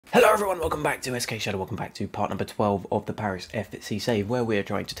Hello everyone, welcome back to SK Shadow, welcome back to part number 12 of the Paris FC save, where we are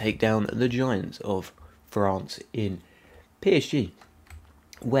trying to take down the Giants of France in PSG,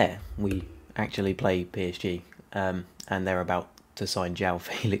 where we actually play PSG, and they're about to sign João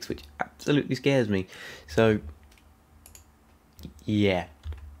Felix, which absolutely scares me, so, yeah.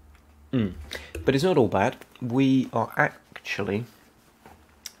 But it's not all bad. We are actually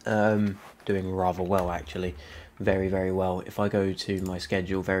doing rather well, actually. Very, very well. If I go to my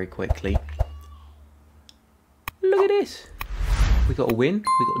schedule very quickly, look at this. We got a win,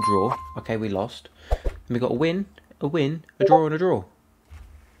 we got a draw. Okay, we lost. And we got a win, a draw, and a draw.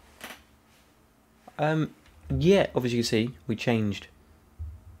 Yeah, obviously you can see we changed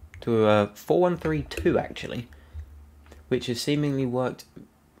to a 4-1-3-2 actually, which has seemingly worked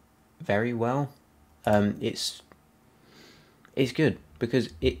very well. It's good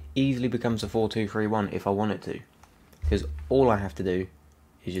because it easily becomes a 4-2-3-1 if I want it to. Because all I have to do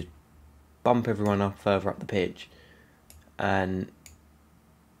is just bump everyone up further up the pitch, and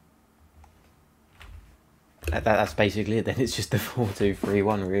that's basically it. Then it's just the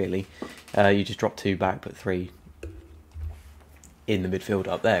 4-2-3-1 really. You just drop 2 back, put 3 in the midfield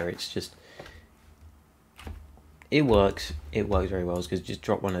up there. It's just, it works very well, because just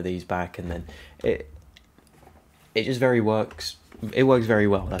drop one of these back and then it just works very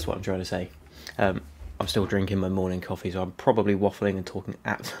well. That's what I'm trying to say. I'm still drinking my morning coffee, so I'm probably waffling and talking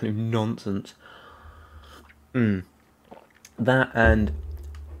absolute nonsense. That, and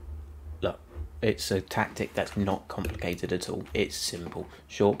look, it's a tactic that's not complicated at all. It's simple.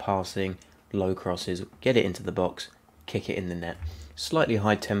 Short passing, low crosses, get it into the box, kick it in the net. Slightly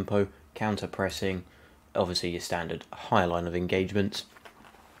high tempo, counter pressing, obviously your standard high line of engagements.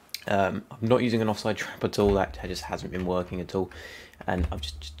 I'm not using an offside trap at all. That just hasn't been working at all, and I'm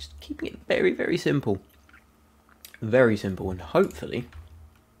just keeping it very, very simple. Very simple, and hopefully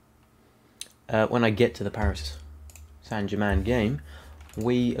when I get to the Paris Saint-Germain game,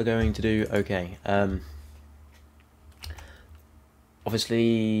 we are going to do okay.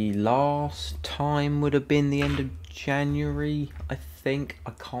 Obviously, last time would have been the end of January, I think.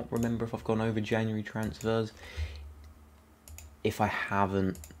 I can't remember if I've gone over January transfers. If I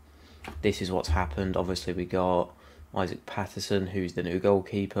haven't, this is what's happened. Obviously, we got Isaac Patterson, who's the new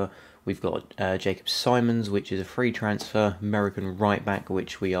goalkeeper. We've got Jacob Simons, which is a free transfer, American right back,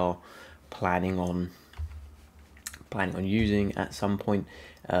 which we are planning on using at some point.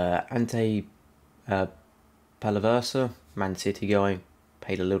 Ante Palaversa, Man City guy,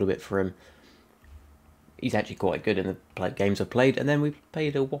 paid a little bit for him. He's actually quite good in the games I've played. And then we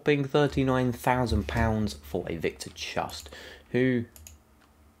paid a whopping £39,000 for a Victor Chust, who,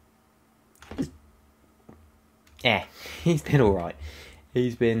 he's been all right.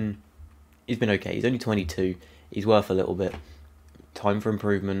 He's been okay. He's only 22. He's worth a little bit. Time for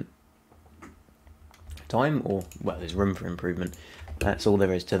improvement. Well, there's room for improvement. That's all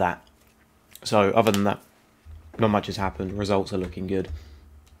there is to that. So other than that, not much has happened. Results are looking good.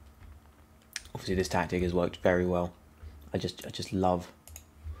 Obviously, this tactic has worked very well. I just love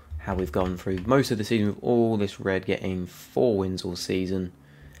how we've gone through most of the season with all this red, getting 4 wins all season,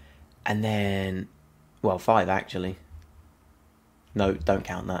 and then, well, 5 actually. No, don't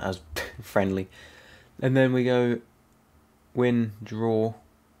count that as friendly. And then we go win, draw,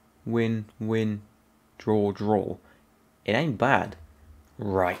 win, win, draw, draw. It ain't bad.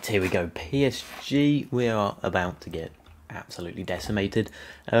 Right, here we go. PSG, we are about to get absolutely decimated.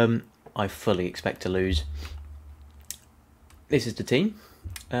 I fully expect to lose. This is the team.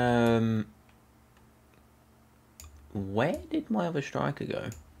 Where did my other striker go?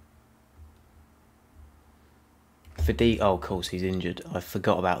 Oh, of course, he's injured. I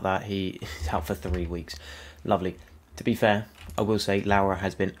forgot about that. He's out for 3 weeks. Lovely. To be fair, I will say Laura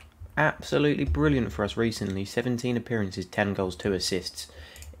has been absolutely brilliant for us recently. 17 appearances, 10 goals, 2 assists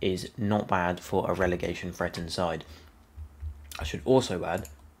is not bad for a relegation-threatened side. I should also add,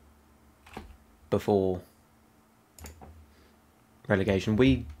 before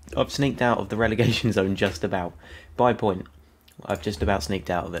relegation, I've sneaked out of the relegation zone just about. By point, I've just about sneaked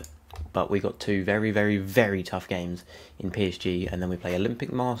out of it. But we got 2 very, very, very tough games in PSG, and then we play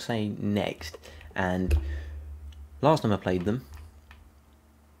Olympique Marseille next. And last time I played them,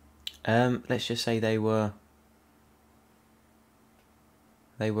 let's just say they were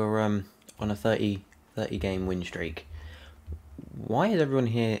on a 30 game win streak. Why is everyone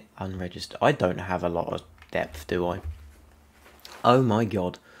here unregistered? I don't have a lot of depth, do I? Oh my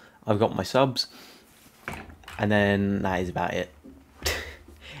god, I've got my subs, and then that is about it.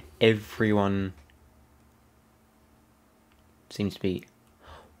 Everyone seems to be...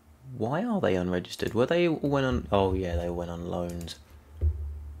 Why are they unregistered? Were they all went on... Oh yeah, they went on loans.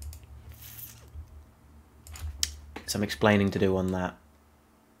 some explaining to do on that.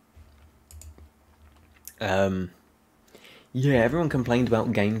 Yeah, everyone complained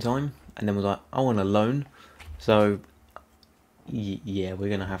about game time, and then was like, I want a loan. So, yeah, we're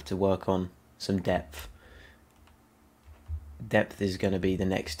going to have to work on some depth. Depth is going to be the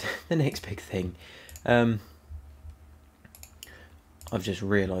next big thing. I've just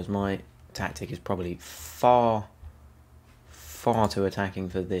realised my tactic is probably far too attacking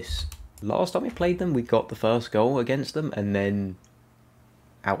for this. Last time we played them, we got the first goal against them, and then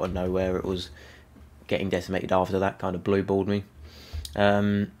out of nowhere it was getting decimated after that. Kind of blue-balled me.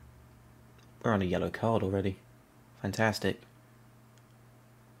 We're on a yellow card already. Fantastic.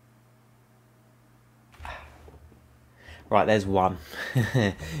 Right, there's one.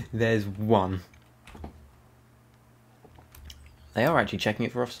 There's one. They are actually checking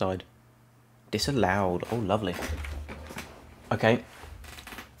it for offside. Disallowed. Oh, lovely. Okay.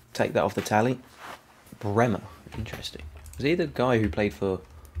 Take that off the tally. Bremer. Interesting. Was he the guy who played for...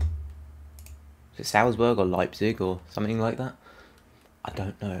 Was it Salzburg or Leipzig or something like that? I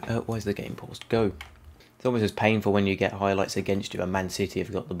don't know. Where's the game paused? Go. It's almost as painful when you get highlights against you and Man City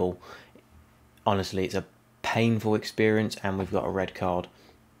have got the ball. Honestly, it's a painful experience, and we've got a red card.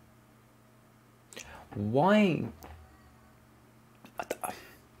 Why?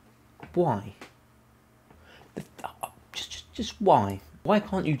 Why? Just why? Why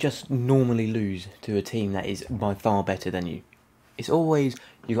can't you just normally lose to a team that is by far better than you? It's always,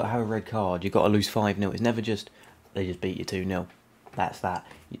 you got to have a red card, you got to lose 5-0. It's never just, they just beat you 2-0. That's that.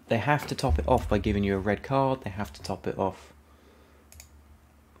 They have to top it off by giving you a red card. They have to top it off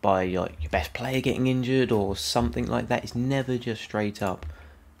by like your best player getting injured or something like that. It's never just straight up,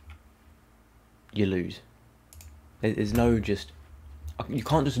 you lose. There's no just, you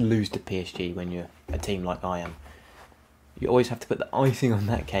can't just lose to PSG when you're a team like I am. You always have to put the icing on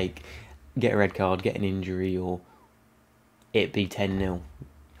that cake, get a red card, get an injury, or it be 10-0.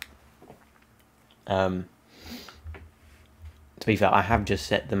 To be fair, I have just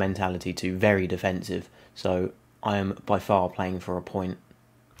set the mentality to very defensive, so I am by far playing for a point.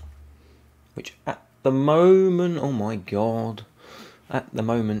 Which at the moment, oh my god, at the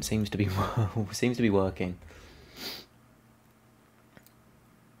moment seems to be working.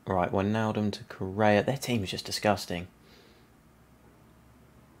 Right, Wijnaldum to Correa. Their team is just disgusting.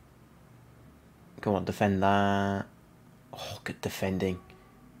 Go on, defend that. Oh, good defending.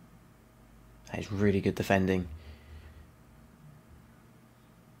 That is really good defending.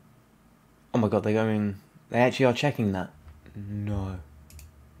 Oh my god, they actually are checking that. No.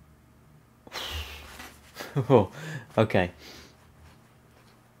 Oh, okay.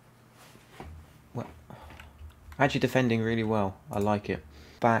 Well, actually defending really well. I like it.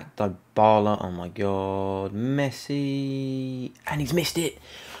 Back, Dybala. Oh my god. Messi. And he's missed it.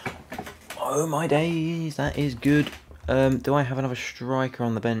 Oh my days. That is good. Do I have another striker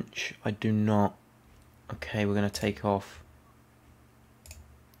on the bench? I do not. Okay, we're going to take off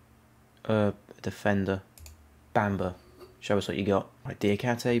a defender. Bamba. Show us what you got. Right,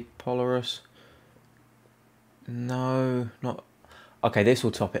 Diakate, Polaris. No, not... Okay, this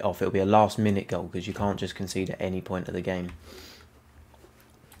will top it off. It'll be a last-minute goal because you can't just concede at any point of the game.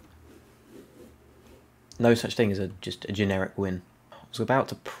 No such thing as just a generic win. I was about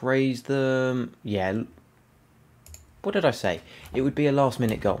to praise them. Yeah. What did I say? It would be a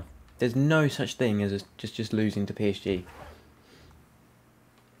last-minute goal. There's no such thing as just losing to PSG.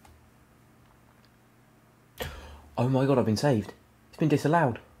 Oh my god, I've been saved. It's been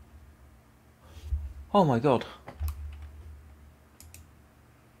disallowed. Oh my god.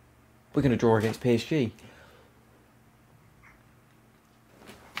 We're going to draw against PSG.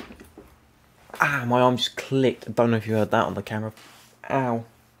 Ah, my arm just clicked. I don't know if you heard that on the camera. Ow.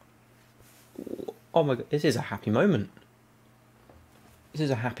 Oh my god, this is a happy moment. This is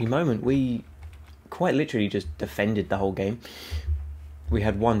a happy moment. We quite literally just defended the whole game. We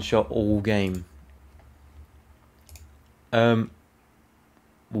had one shot all game.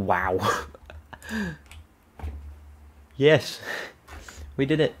 Wow. Yes, we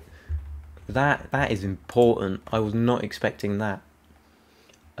did it. That is important. I was not expecting that.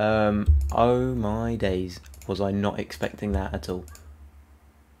 Oh my days, was I not expecting that at all.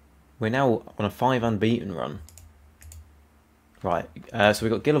 We're now on a 5 unbeaten run. Right, so we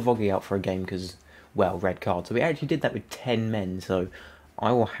got Gilavogi out for a game because, well, red card. So we actually did that with 10 men, so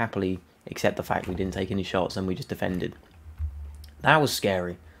I will happily accept the fact we didn't take any shots and we just defended. That was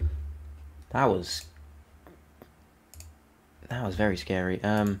scary. That was very scary.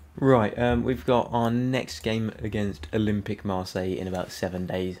 Right, we've got our next game against Olympique Marseille in about 7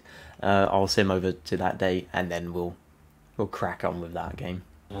 days. I'll sim over to that day and then we'll crack on with that game.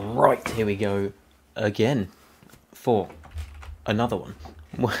 Right, here we go again. for another one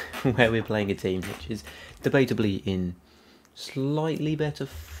where we're playing a team which is debatably in slightly better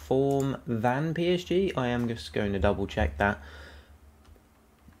form than PSG. I am just going to double check that.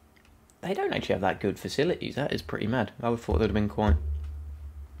 They don't actually have that good facilities. That is pretty mad. I would have thought they'd have been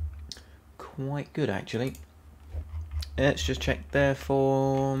quite good actually. Let's just check their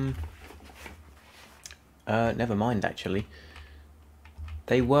form. Never mind actually.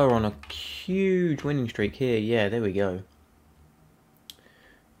 They were on a huge winning streak here. Yeah, there we go.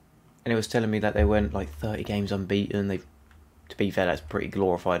 And it was telling me that they went like 30 games unbeaten. They've, to be fair, that's pretty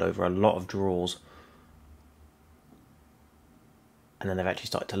glorified over a lot of draws. And then they've actually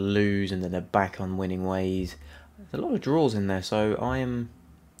started to lose, and then they're back on winning ways. There's a lot of draws in there, so I am...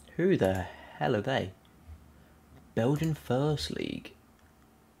 Who the hell are they? Belgian First League.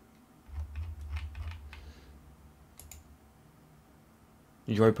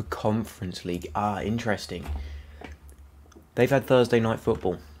 Europa Conference League. Ah, interesting. They've had Thursday night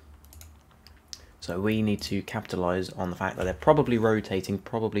football. So we need to capitalise on the fact that they're probably rotating,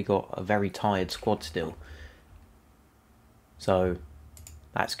 probably got a very tired squad still. So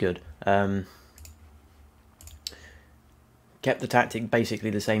that's good. Kept the tactic basically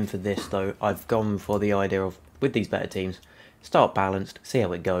the same for this though. I've gone for the idea of, with these better teams, start balanced, see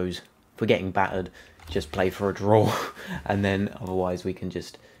how it goes. If we're getting battered, just play for a draw. And then otherwise we can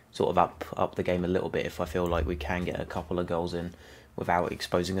just sort of up the game a little bit if I feel like we can get a couple of goals in without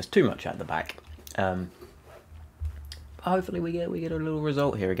exposing us too much at the back. Hopefully we get a little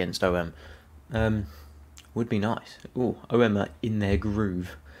result here against OM. Would be nice. Ooh, OM are in their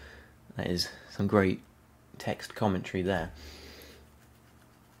groove. That is some great text commentary there.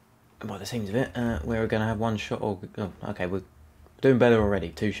 By the seems of it, we're going to have one shot. Oh, okay, we're doing better already.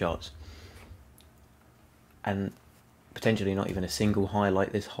 2 shots. And potentially not even a single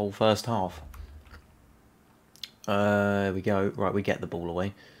highlight this whole first half. There we go. Right, we get the ball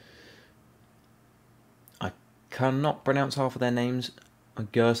away. I cannot pronounce half of their names.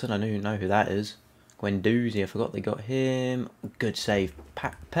 Gerson, I know who that is. Guendouzi, I forgot they got him. Good save.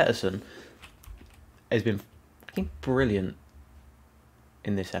 Pettersson has been fucking brilliant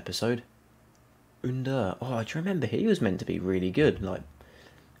in this episode. Under. Oh, I remember he was meant to be really good. Like,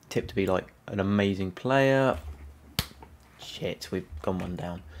 tipped to be like an amazing player. Shit, we've gone one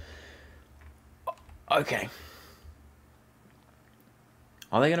down. Okay.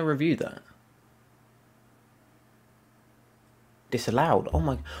 Are they going to review that? Disallowed. Oh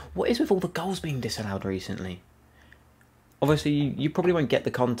my... What is with all the goals being disallowed recently? Obviously, you probably won't get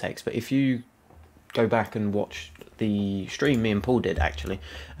the context, but if you go back and watch the stream me and Paul did, actually,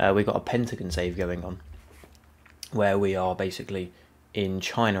 we got a pentagon save going on, where we are basically in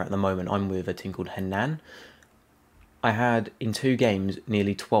China at the moment. I'm with a team called Henan. I had, in 2 games,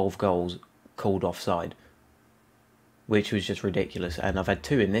 nearly 12 goals called offside, which was just ridiculous, and I've had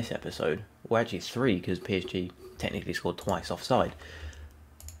 2 in this episode. Well, actually 3, because PSG technically scored twice offside.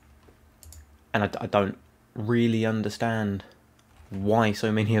 And I don't really understand why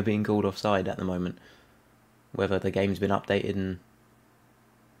so many are being called offside at the moment. Whether the game's been updated and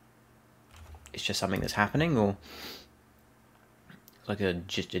it's just something that's happening, or it's like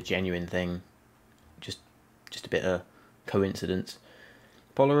just a genuine thing, just a bit of coincidence.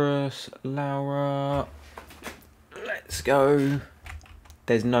 Polaris, Laura, let's go.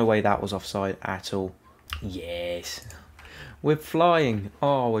 There's no way that was offside at all. Yes, we're flying.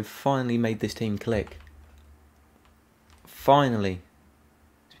 Oh, we've finally made this team click. Finally.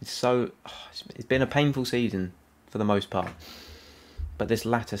 It's been a painful season for the most part, but this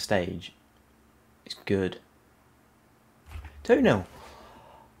latter stage is good. 2-0.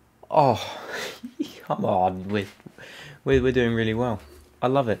 Oh, come on, we're doing really well. I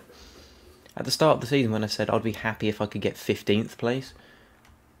love it. At the start of the season, when I said I'd be happy if I could get 15th place,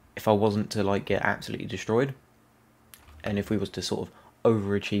 if I wasn't to like get absolutely destroyed, and if we was to sort of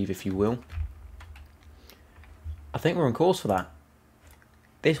overachieve, if you will, I think we're on course for that.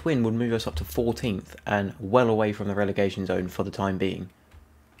 This win would move us up to 14th and well away from the relegation zone for the time being.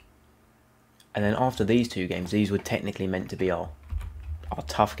 And then after these 2 games, these were technically meant to be our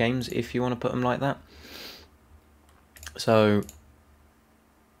tough games, if you want to put them like that. So,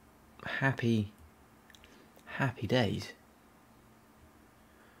 happy days.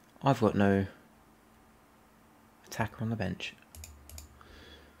 I've got no attacker on the bench.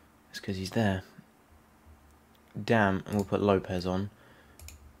 It's because he's there. Damn, and we'll put Lopez on.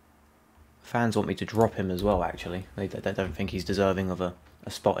 Fans want me to drop him as well, actually. They don't think he's deserving of a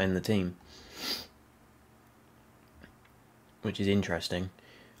spot in the team. Which is interesting.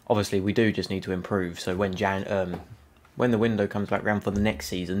 Obviously, we do just need to improve, so when the window comes back round for the next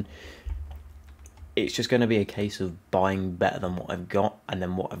season, it's just going to be a case of buying better than what I've got, and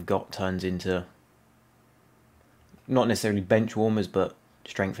then what I've got turns into not necessarily bench warmers, but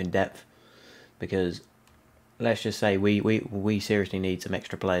strength in depth. Because let's just say we seriously need some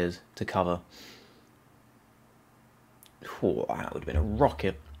extra players to cover. Oh, that would have been a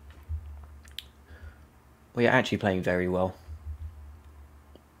rocket. We are actually playing very well.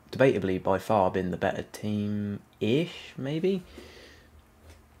 Debatably, by far, been the better team-ish, maybe?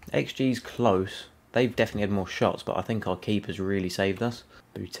 XG's close. They've definitely had more shots, but I think our keeper's really saved us.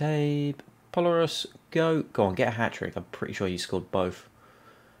 Boutte, Polaris, go. Go on, get a hat-trick. I'm pretty sure you scored both.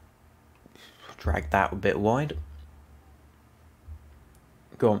 Drag that a bit wide.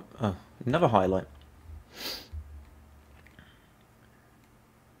 Go on. Oh, another highlight.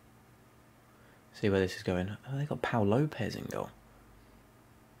 See where this is going. Oh, they got Pau Lopez in goal.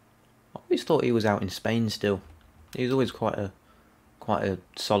 I always thought he was out in Spain still. He was always quite a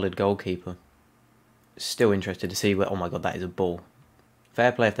solid goalkeeper. Still interested to see where... Oh my god, that is a ball.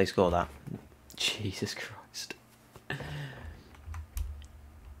 Fair play if they score that. Jesus Christ.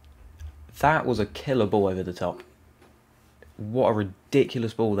 That was a killer ball over the top. What a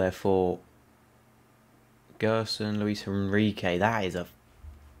ridiculous ball there for Gerson, Luis Enrique. That is a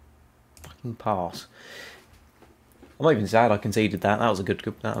fucking pass. I'm not even sad I conceded that. That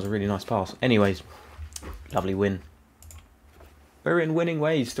was a really nice pass. Anyways, lovely win. We're in winning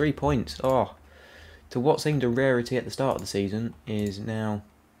ways. 3 points. Oh, to what seemed a rarity at the start of the season is now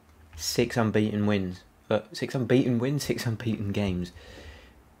 6 unbeaten wins. 6 unbeaten wins, 6 unbeaten games.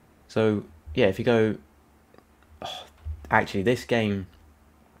 So yeah, if you go, oh, actually this game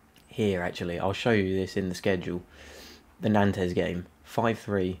here, actually I'll show you this in the schedule. The Nantes game,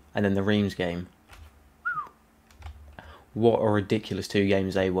 5-3, and then the Reims game. What a ridiculous 2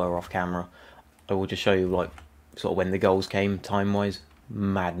 games they were off camera. I will just show you like sort of when the goals came time wise.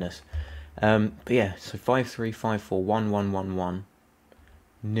 Madness. But yeah, so 5-3, 5-4, 1-1, 1-1,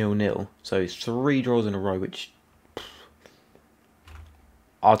 0-0. So 3 draws in a row, which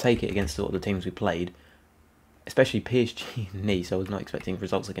I'll take it against sort of the teams we played, especially PSG and Nice. I was not expecting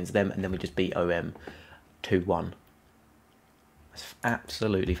results against them, and then we just beat OM 2-1. That's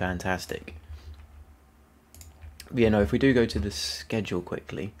absolutely fantastic. But yeah, no, if we do go to the schedule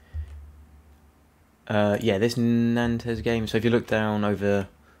quickly, yeah, this Nantes game. So if you look down over,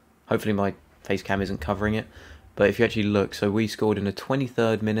 hopefully my face cam isn't covering it, but if you actually look, so we scored in the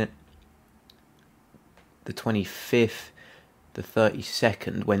 23rd minute, the 25th, the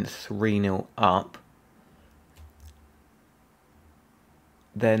 32nd, went 3-0 up.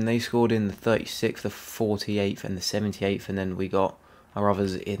 Then they scored in the 36th, the 48th, and the 78th, and then we got our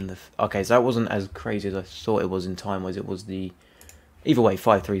others in the... Okay, so that wasn't as crazy as I thought it was in time-wise. It was the... Either way,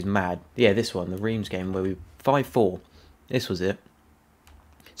 5-3 is mad. Yeah, this one, the Reims game, where we... 5-4. This was it.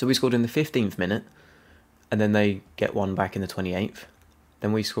 So we scored in the 15th minute, and then they get one back in the 28th.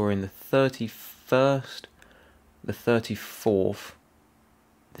 Then we score in the 31st, the 34th,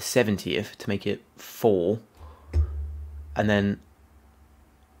 the 70th to make it 4. And then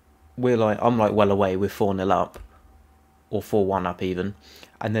I'm like well away, we're 4-0 up, or 4-1 up even.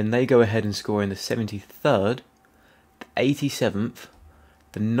 And then they go ahead and score in the 73rd, the 87th,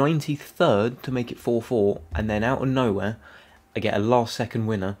 the 93rd to make it 4-4, and then out of nowhere, I get a last second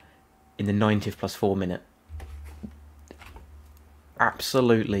winner in the 90th plus 4 minute.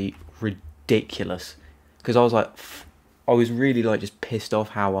 Absolutely ridiculous. Because I was really like just pissed off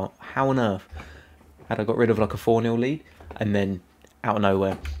how on earth had I got rid of like a 4-0 lead, and then out of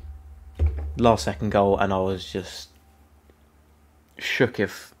nowhere, last second goal, and I was just shook,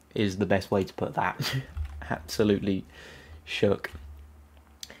 if is the best way to put that. Absolutely shook.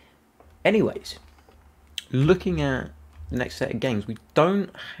 Anyways, looking at the next set of games, we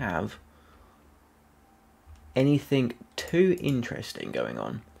don't have anything too interesting going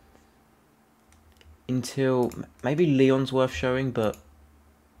on until maybe Lyon's worth showing, but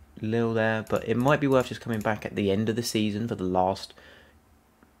Lille there, but it might be worth just coming back at the end of the season for the last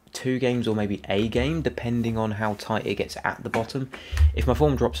 2 games, or maybe a game, depending on how tight it gets at the bottom. If my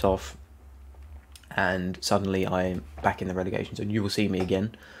form drops off and suddenly I'm back in the relegation zone, you will see me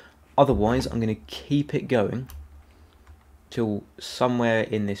again. Otherwise, I'm going to keep it going till somewhere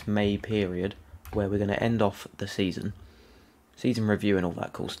in this May period, where we're going to end off the season review and all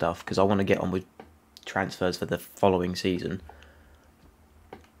that cool stuff, because I want to get on with transfers for the following season,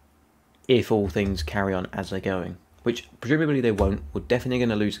 if all things carry on as they're going, which presumably they won't. We're definitely going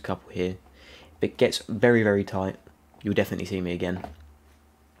to lose a couple here. If it gets very, very tight, you'll definitely see me again.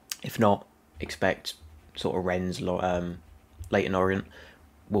 If not, expect sort of Rennes, Leyton Orient.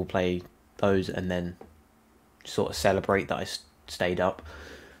 We'll play those and then sort of celebrate that I stayed up.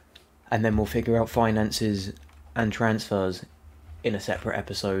 and then we'll figure out finances and transfers in a separate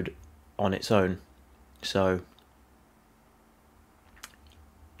episode on its own. So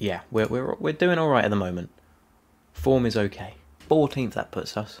yeah, we're doing all right at the moment. Form is okay. 14th that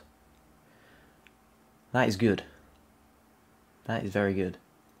puts us. That is good. That is very good.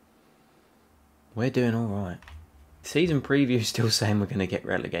 We're doing all right. Season preview still saying we're going to get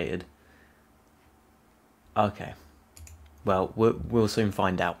relegated. Okay. Well, we'll soon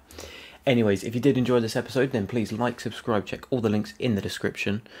find out. Anyways, if you did enjoy this episode, then please like, subscribe, check all the links in the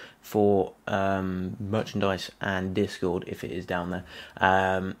description for merchandise and Discord if it is down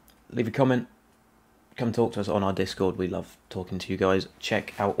there. Leave a comment. Come talk to us on our Discord. We love talking to you guys.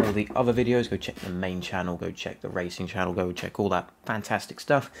 Check out all the other videos. Go check the main channel. Go check the racing channel. Go check all that fantastic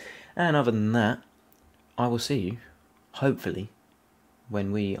stuff. And other than that, I will see you, hopefully,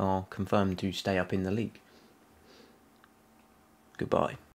 when we are confirmed to stay up in the league. Goodbye.